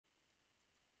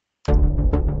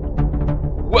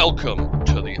Welcome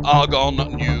to the Agon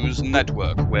News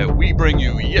Network, where we bring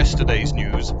you yesterday's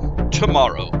news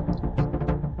tomorrow.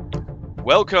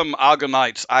 Welcome,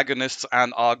 Agonites, Agonists,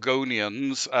 and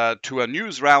Argonians, to a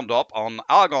news roundup on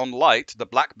Agon Light, the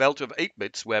black belt of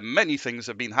 8-bits, where many things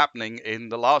have been happening in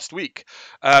the last week.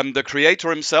 The creator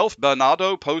himself,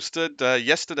 Bernardo, posted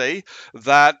yesterday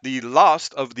that the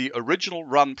last of the original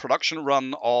production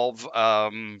run of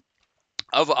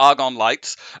Agon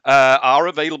lights are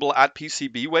available at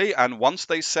PCBWay, and once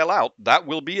they sell out, that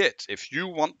will be it. If you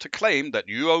want to claim that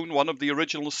you own one of the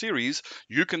original series,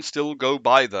 you can still go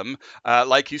buy them.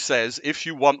 Like he says, if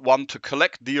you want one to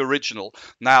collect the original.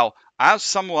 Now, as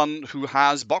someone who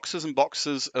has boxes and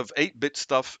boxes of 8-bit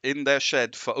stuff in their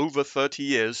shed for over 30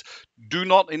 years, do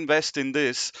not invest in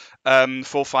this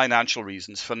for financial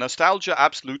reasons. For nostalgia,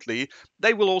 absolutely.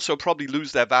 They will also probably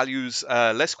lose their values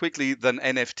less quickly than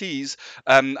NFTs.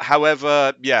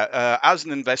 However, as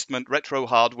an investment, retro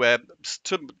hardware,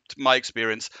 to my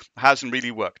experience, hasn't really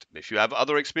worked. If you have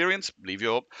other experience, leave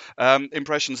your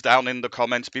impressions down in the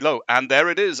comments below. And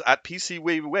there it is at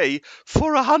PCBWay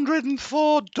for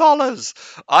 $104.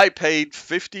 I paid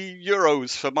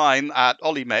 €50 for mine at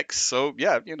Olimex. So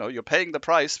yeah, you're paying the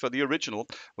price for the original,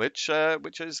 which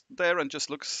is there and just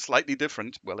looks slightly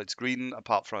different. Well, it's green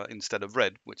instead of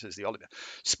red, which is the Olimex.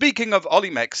 Speaking of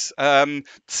Olimex,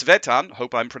 Cvetan,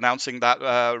 hope I'm pronouncing that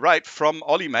right, from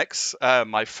Olimex,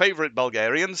 my favorite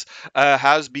Bulgarians,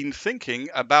 has been thinking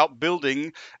about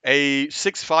building a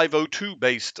 6502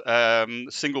 based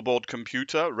single board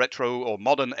computer, retro or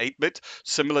modern 8-bit,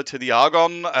 similar to the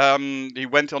Agon. He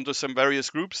went onto some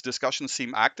various groups. Discussions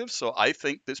seem active, so I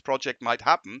think this project might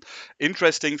happen.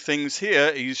 Interesting things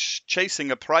here. He's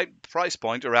chasing a price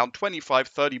point around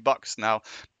 $25-30 now.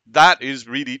 That is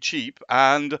really cheap,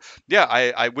 and yeah,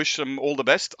 I wish them all the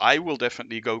best. I will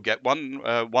definitely go get one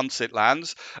once it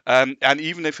lands, and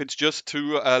even if it's just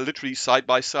to literally side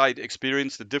by side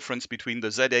experience the difference between the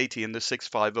Z80 and the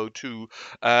 6502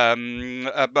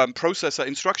 processor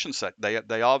instruction set.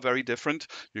 They are very different.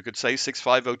 You could say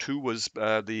 6502 was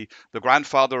the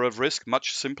grandfather of RISC,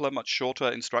 much simpler, much shorter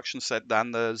instruction set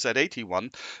than the Z80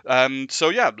 one. So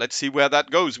yeah, let's see where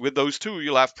that goes. With those two,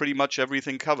 you'll have pretty much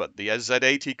everything covered. The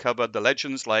Z80 covered the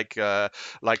legends like the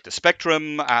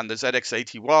Spectrum and the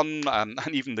ZX81 and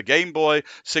even the Game Boy.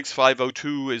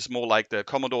 6502 is more like the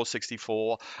Commodore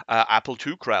 64, Apple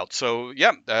II crowd. So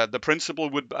yeah, the principle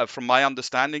would, from my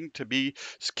understanding, to be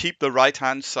keep the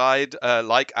right-hand side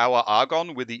like our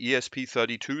Agon with the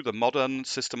ESP32, the modern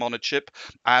system on a chip,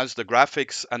 as the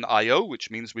graphics and I/O, which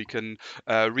means we can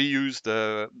reuse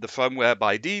the firmware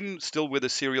by Dean, still with a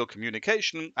serial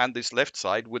communication, and this left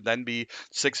side would then be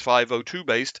 6502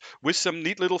 based with some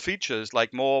neat little features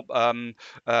like more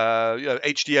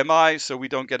HDMI, so we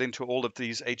don't get into all of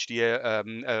these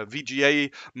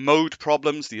VGA mode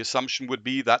problems. The assumption would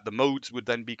be that the modes would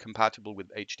then be compatible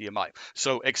with HDMI.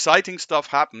 So exciting stuff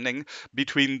happening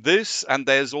between this, and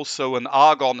there's also an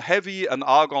Agon Heavy, an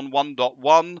Agon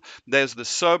 1.1, there's the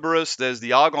Cerberus, there's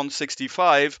the Agon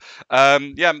 65.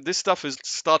 Yeah, this stuff is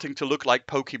starting to look like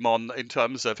Pokemon in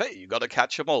terms of, hey, you got to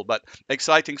catch them all, but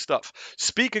exciting stuff.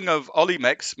 Speaking of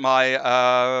Olimex,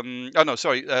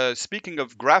 speaking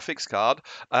of graphics card,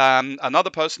 another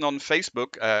person on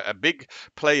Facebook, a big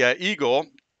player, Igor,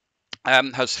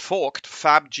 has forked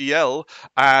FabGL,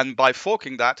 and by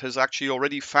forking that has actually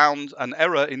already found an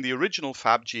error in the original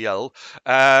FabGL,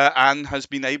 and has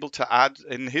been able to add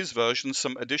in his version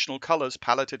some additional colors,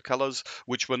 paletted colors,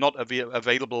 which were not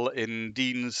available in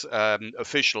Dean's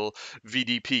official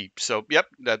VDP. So yep,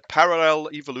 that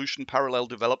parallel evolution, parallel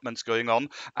developments going on,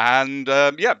 and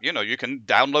you can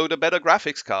download a better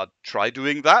graphics card. Try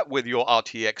doing that with your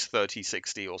RTX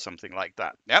 3060 or something like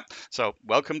that. Yeah. So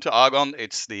welcome to Agon.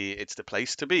 It's the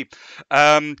place to be.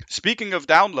 Speaking of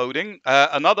downloading,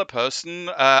 another person,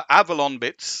 Avalon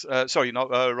Bits.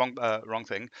 Wrong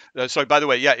thing. Sorry. By the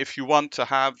way, yeah. If you want to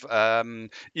have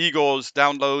Igor's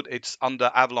download, it's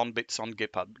under Avalon Bits on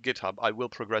GitHub. I will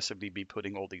progressively be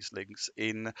putting all these links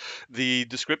in the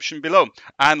description below.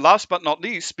 And last but not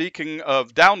least, speaking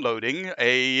of downloading,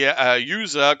 a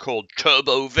user called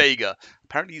TurboVega.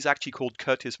 Apparently he's actually called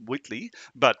Curtis Whitley,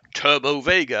 but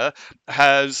TurboVega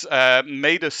has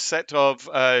made a set of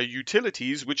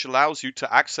utilities which allows you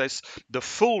to access the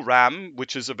full RAM,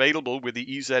 which is available with the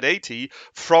EZ80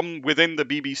 from within the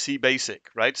BBC Basic,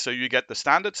 right? So you get the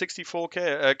standard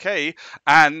 64K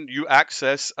and you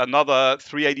access another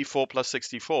 384 plus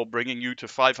 64, bringing you to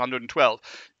 512.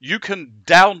 You can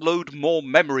download more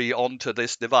memory onto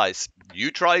this device.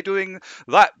 You try doing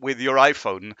that with your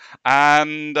iPhone.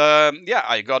 And yeah,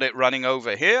 I got it running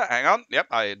over here. Hang on. Yep,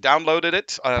 I downloaded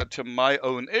it to my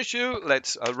own issue.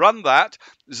 Let's run that.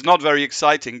 It's not very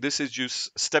exciting. This is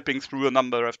just stepping through a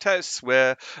number of tests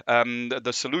where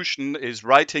the solution is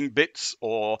writing bits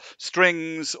or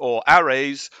strings or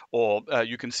arrays, or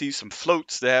you can see some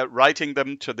floats there, writing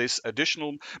them to this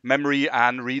additional memory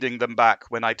and reading them back.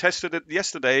 When I tested it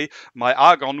yesterday, my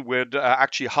Agon would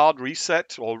actually hard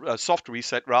reset, or soft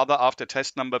reset rather, after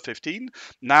test number 15.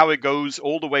 Now it goes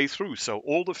all the way through. So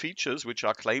all the features which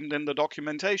are claimed in the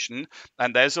documentation,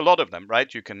 and there's a lot of them,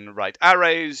 right? You can write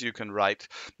arrays, you can write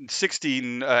 8,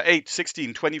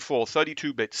 16, 24,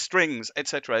 32-bit strings,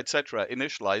 etc.,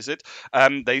 initialize it.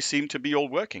 They seem to be all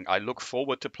working. I look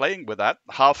forward to playing with that.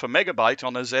 Half a megabyte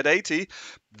on a Z80,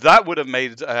 that would have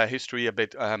made history a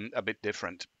bit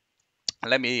different.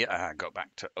 Let me go back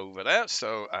to over there.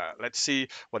 So let's see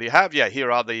what you have. Yeah,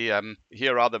 here are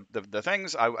the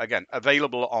things. Again,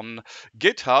 available on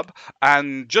GitHub.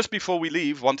 And just before we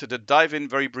leave, wanted to dive in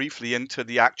very briefly into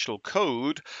the actual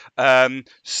code.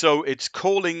 So it's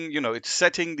calling, it's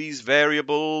setting these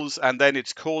variables, and then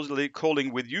it's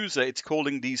calling with user. It's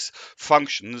calling these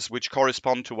functions which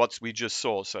correspond to what we just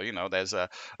saw. So there's a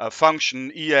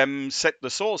function em set the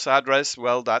source address.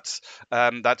 Well, that's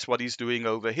what he's doing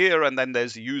over here, and then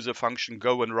there's a user function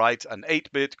go and write an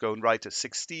 8-bit, go and write a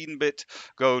 16-bit,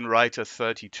 go and write a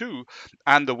 32.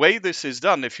 And the way this is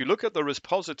done, if you look at the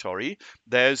repository,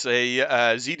 there's a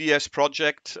ZDS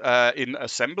project in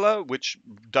assembler which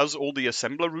does all the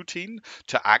assembler routine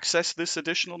to access this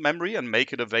additional memory and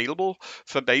make it available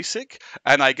for BASIC.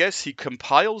 And I guess he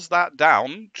compiles that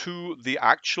down to the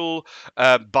actual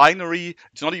binary.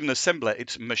 It's not even assembler,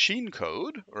 it's machine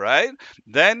code, right?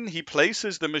 Then he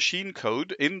places the machine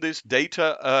code in this data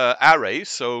array.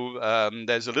 So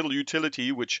there's a little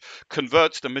utility which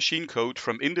converts the machine code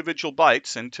from individual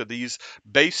bytes into these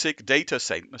basic data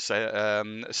statements.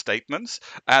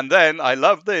 And then I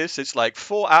love this. It's like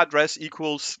for address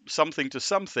equals something to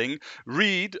something,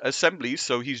 read assembly.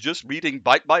 So he's just reading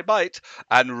byte by byte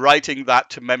and writing that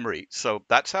to memory. So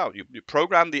that's how you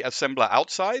program the assembler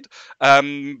outside.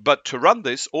 But to run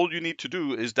this, all you need to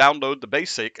do is download the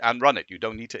BASIC and run it. You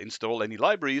don't need to install any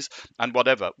libraries and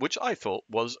whatever, which I thought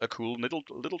was a cool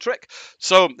little trick.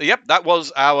 So, yep, that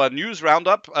was our news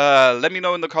roundup. Let me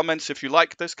know in the comments if you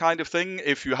like this kind of thing.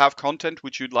 If you have content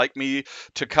which you'd like me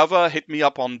to cover, hit me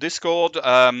up on Discord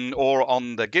or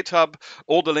on the GitHub.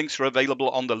 All the links are available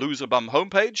on the Luzrbum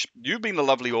homepage. You've been a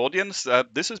lovely audience.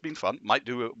 This has been fun. Might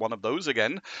do one of those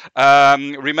again.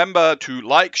 Remember to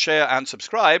like, share, and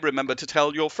subscribe. Remember to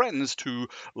tell your friends to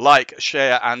like,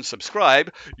 share, and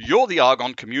subscribe. You're the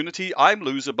Agon community. I'm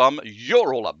Luzrbum.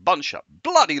 You're all a bunch of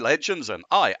bloody legends, and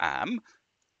I am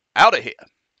out of here.